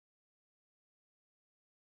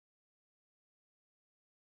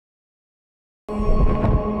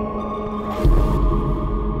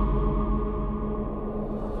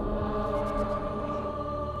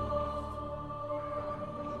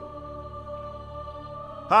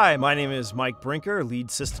Hi, my name is Mike Brinker, lead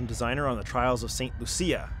system designer on the Trials of St.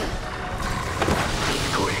 Lucia.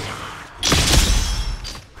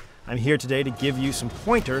 I'm here today to give you some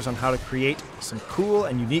pointers on how to create some cool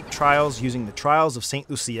and unique trials using the Trials of St.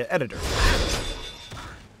 Lucia editor.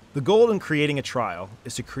 The goal in creating a trial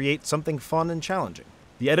is to create something fun and challenging.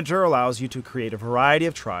 The editor allows you to create a variety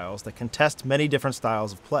of trials that can test many different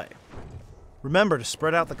styles of play. Remember to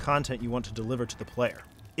spread out the content you want to deliver to the player.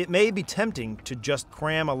 It may be tempting to just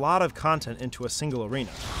cram a lot of content into a single arena,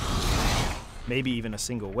 maybe even a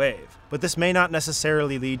single wave, but this may not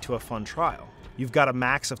necessarily lead to a fun trial. You've got a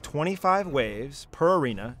max of 25 waves per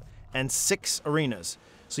arena and 6 arenas,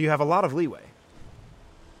 so you have a lot of leeway.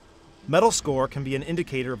 Medal score can be an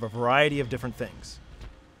indicator of a variety of different things,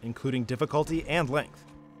 including difficulty and length.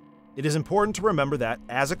 It is important to remember that,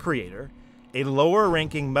 as a creator, a lower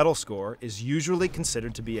ranking medal score is usually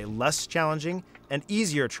considered to be a less challenging and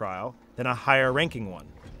easier trial than a higher ranking one.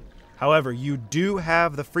 However, you do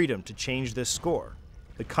have the freedom to change this score.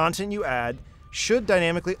 The content you add should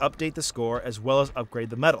dynamically update the score as well as upgrade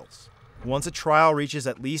the medals. Once a trial reaches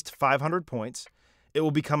at least 500 points, it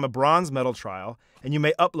will become a bronze medal trial, and you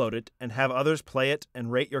may upload it and have others play it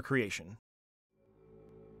and rate your creation.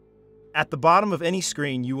 At the bottom of any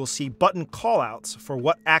screen, you will see button callouts for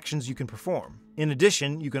what actions you can perform. In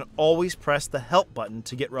addition, you can always press the Help button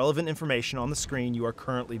to get relevant information on the screen you are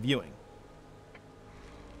currently viewing.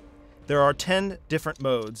 There are 10 different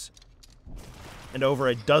modes and over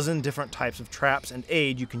a dozen different types of traps and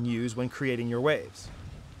aid you can use when creating your waves.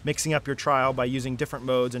 Mixing up your trial by using different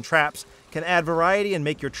modes and traps can add variety and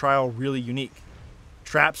make your trial really unique.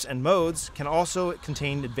 Traps and modes can also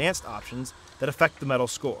contain advanced options that affect the medal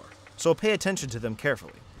score, so pay attention to them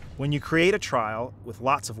carefully. When you create a trial with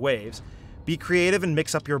lots of waves, be creative and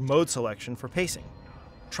mix up your mode selection for pacing.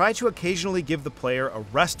 Try to occasionally give the player a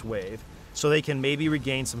rest wave so they can maybe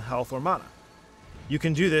regain some health or mana. You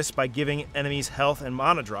can do this by giving enemies health and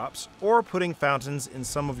mana drops, or putting fountains in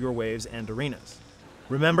some of your waves and arenas.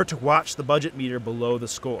 Remember to watch the budget meter below the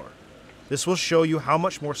score. This will show you how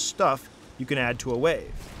much more stuff you can add to a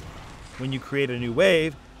wave. When you create a new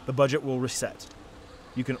wave, the budget will reset.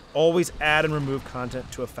 You can always add and remove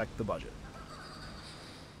content to affect the budget.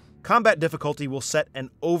 Combat difficulty will set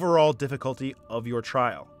an overall difficulty of your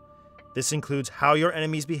trial. This includes how your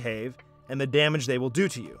enemies behave and the damage they will do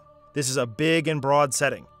to you. This is a big and broad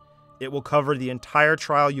setting. It will cover the entire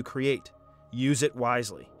trial you create. Use it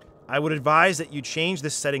wisely. I would advise that you change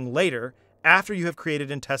this setting later after you have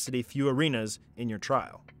created and tested a few arenas in your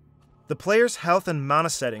trial. The player's health and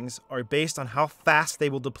mana settings are based on how fast they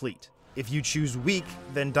will deplete. If you choose weak,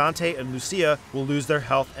 then Dante and Lucia will lose their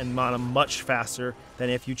health and mana much faster than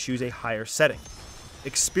if you choose a higher setting.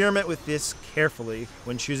 Experiment with this carefully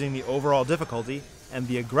when choosing the overall difficulty and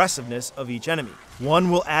the aggressiveness of each enemy.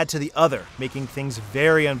 One will add to the other, making things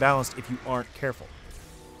very unbalanced if you aren't careful.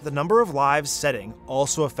 The number of lives setting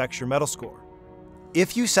also affects your medal score.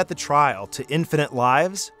 If you set the trial to infinite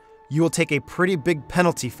lives, you will take a pretty big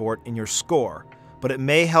penalty for it in your score, but it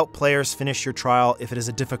may help players finish your trial if it is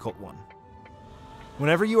a difficult one.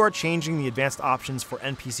 Whenever you are changing the advanced options for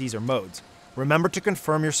NPCs or modes, remember to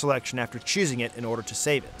confirm your selection after choosing it in order to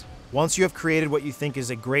save it. Once you have created what you think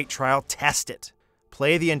is a great trial, test it.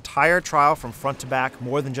 Play the entire trial from front to back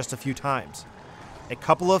more than just a few times. A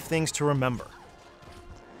couple of things to remember.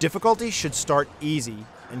 Difficulty should start easy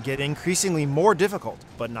and get increasingly more difficult,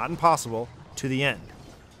 but not impossible, to the end.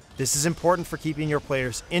 This is important for keeping your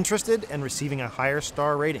players interested and receiving a higher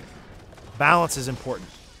star rating. Balance is important.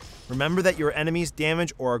 Remember that your enemy's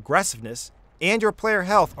damage or aggressiveness and your player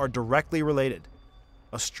health are directly related.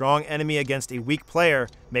 A strong enemy against a weak player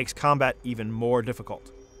makes combat even more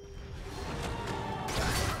difficult.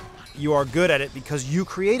 You are good at it because you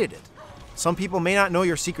created it. Some people may not know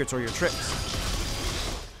your secrets or your tricks.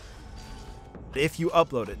 If you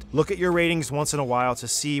upload it, look at your ratings once in a while to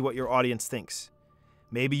see what your audience thinks.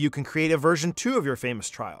 Maybe you can create a version 2 of your famous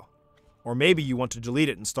trial. Or maybe you want to delete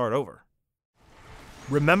it and start over.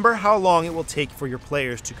 Remember how long it will take for your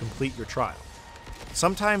players to complete your trial.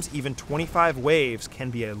 Sometimes even 25 waves can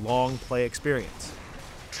be a long play experience.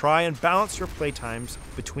 Try and balance your play times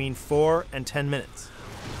between 4 and 10 minutes.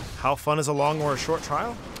 How fun is a long or a short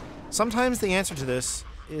trial? Sometimes the answer to this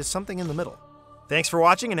is something in the middle. Thanks for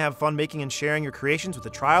watching and have fun making and sharing your creations with the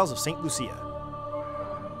Trials of St. Lucia.